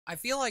I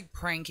feel like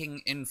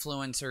pranking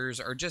influencers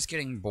are just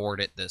getting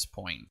bored at this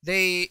point.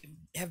 They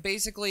have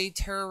basically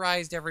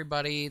terrorized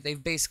everybody.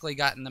 They've basically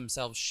gotten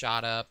themselves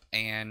shot up,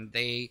 and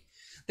they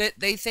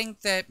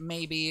think that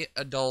maybe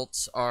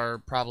adults are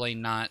probably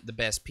not the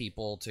best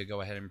people to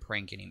go ahead and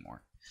prank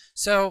anymore.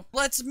 So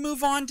let's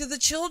move on to the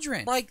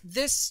children. Like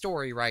this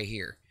story right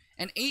here.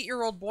 An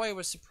 8-year-old boy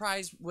was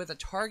surprised with a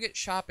Target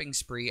shopping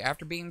spree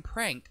after being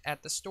pranked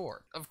at the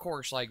store. Of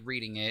course, like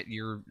reading it,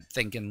 you're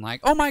thinking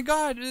like, oh my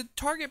god, did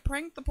Target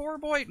pranked the poor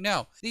boy?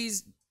 No.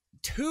 These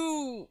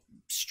two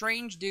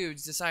strange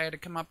dudes decided to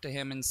come up to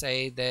him and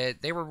say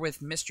that they were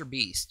with Mr.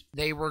 Beast.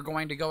 They were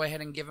going to go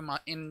ahead and give him an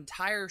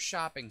entire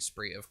shopping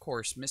spree. Of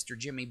course, Mr.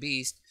 Jimmy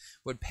Beast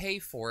would pay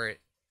for it,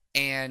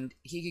 and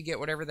he could get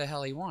whatever the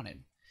hell he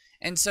wanted.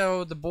 And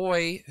so the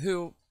boy,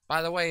 who,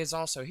 by the way, is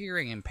also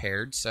hearing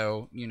impaired,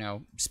 so, you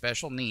know,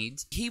 special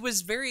needs, he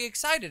was very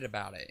excited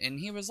about it. And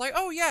he was like,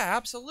 oh, yeah,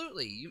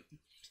 absolutely.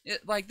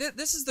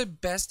 This is the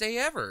best day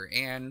ever.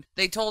 And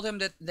they told him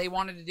that they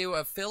wanted to do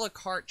a fill a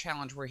cart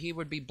challenge where he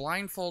would be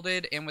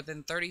blindfolded, and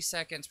within 30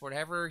 seconds,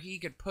 whatever he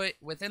could put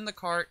within the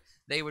cart,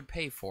 they would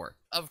pay for.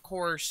 Of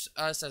course,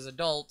 us as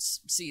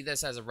adults see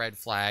this as a red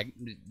flag,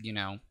 you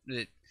know.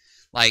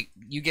 Like,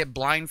 you get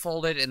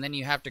blindfolded and then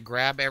you have to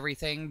grab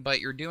everything, but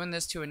you're doing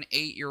this to an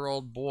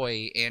 8-year-old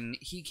boy and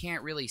he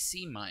can't really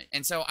see much.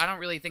 And so I don't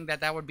really think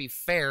that that would be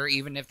fair,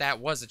 even if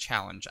that was a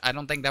challenge. I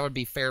don't think that would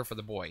be fair for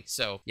the boy.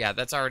 So, yeah,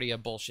 that's already a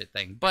bullshit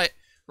thing. But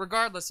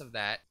regardless of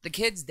that, the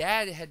kid's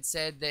dad had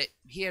said that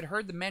he had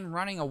heard the men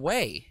running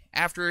away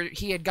after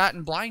he had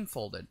gotten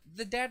blindfolded.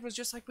 The dad was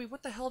just like, wait,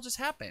 what the hell just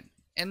happened?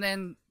 And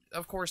then,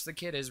 of course, the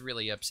kid is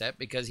really upset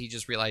because he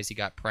just realized he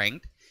got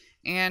pranked.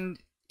 And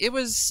it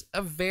was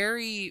a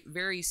very,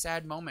 very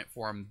sad moment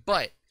for him,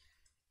 but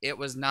it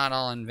was not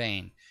all in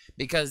vain,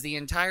 because the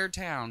entire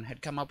town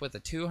had come up with a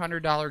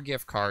 $200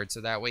 gift card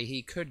so that way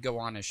he could go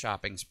on a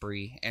shopping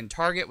spree, and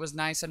Target was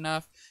nice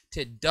enough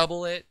to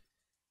double it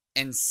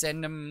and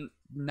send him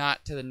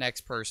not to the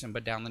next person,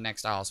 but down the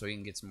next aisle so he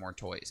can get some more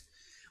toys,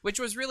 which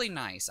was really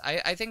nice.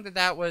 I think that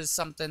that was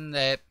something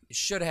that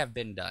should have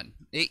been done.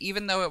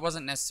 Even though it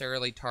wasn't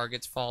necessarily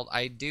Target's fault,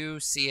 I do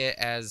see it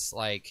as,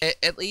 like,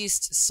 at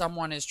least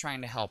someone is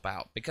trying to help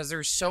out. Because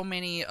there's so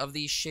many of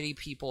these shitty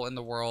people in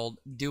the world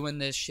doing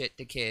this shit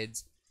to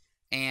kids,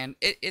 and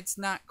it's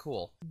not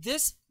cool.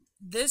 This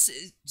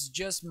is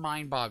just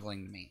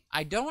mind-boggling to me.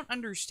 I don't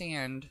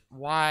understand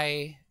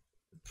why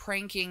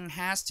pranking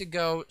has to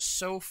go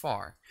so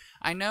far.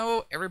 I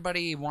know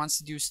everybody wants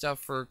to do stuff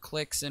for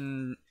clicks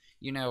and,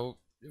 you know,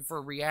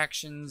 for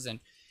reactions and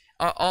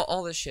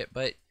all this shit,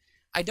 but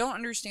I don't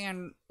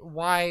understand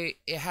why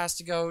it has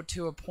to go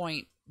to a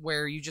point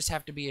where you just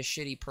have to be a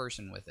shitty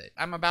person with it.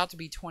 I'm about to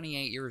be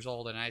 28 years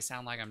old and I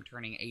sound like I'm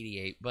turning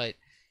 88, but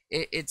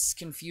it's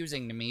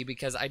confusing to me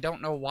because I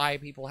don't know why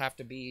people have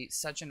to be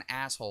such an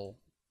asshole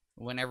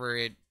whenever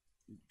it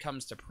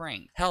comes to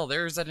prank. Hell,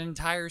 there's an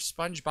entire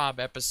SpongeBob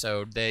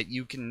episode that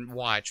you can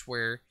watch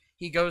where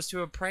he goes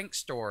to a prank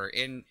store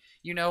and,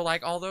 you know,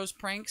 like all those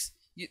pranks,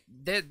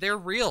 they're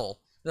real.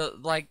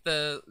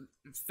 The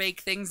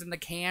fake things in the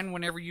can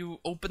whenever you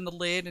open the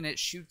lid and it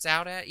shoots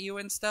out at you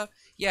and stuff.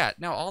 Yeah,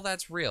 no, all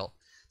that's real.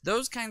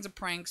 Those kinds of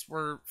pranks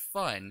were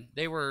fun.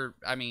 They were,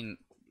 I mean,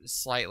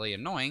 slightly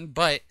annoying,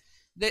 but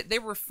they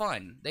were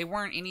fun. They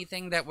weren't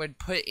anything that would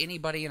put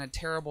anybody in a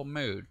terrible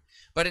mood.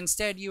 But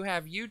instead, you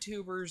have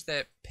YouTubers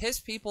that piss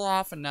people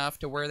off enough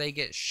to where they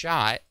get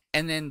shot,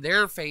 and then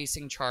they're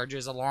facing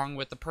charges along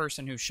with the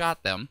person who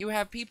shot them. You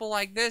have people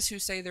like this who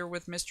say they're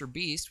with Mr.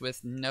 Beast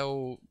with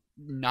no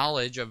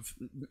knowledge of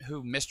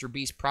who Mr.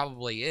 Beast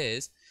probably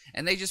is,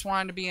 and they just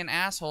wanted to be an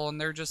asshole, and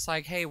they're just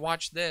like, hey,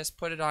 watch this,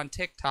 put it on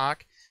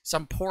TikTok.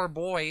 Some poor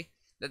boy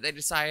that they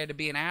decided to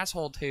be an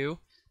asshole to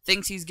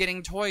thinks he's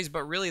getting toys,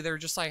 but really they're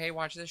just like, hey,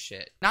 watch this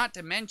shit. Not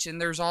to mention,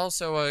 there's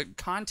also a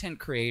content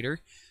creator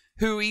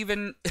who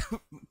even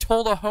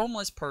told a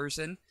homeless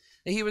person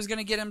that he was going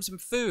to get him some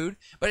food,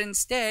 but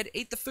instead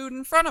ate the food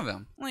in front of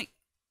him. Like,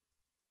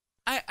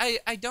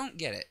 I don't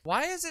get it.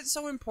 Why is it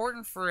so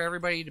important for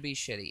everybody to be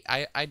shitty?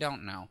 I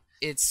don't know.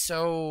 It's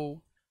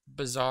so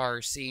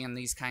bizarre seeing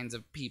these kinds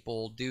of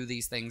people do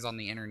these things on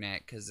the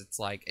internet, because it's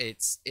like,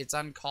 it's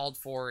uncalled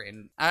for,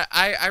 and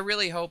I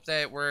really hope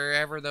that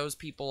wherever those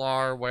people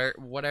are,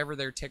 whatever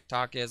their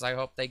TikTok is, I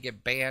hope they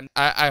get banned.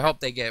 I hope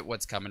they get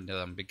what's coming to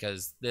them,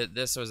 because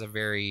this was a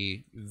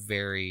very,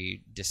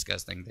 very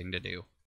disgusting thing to do.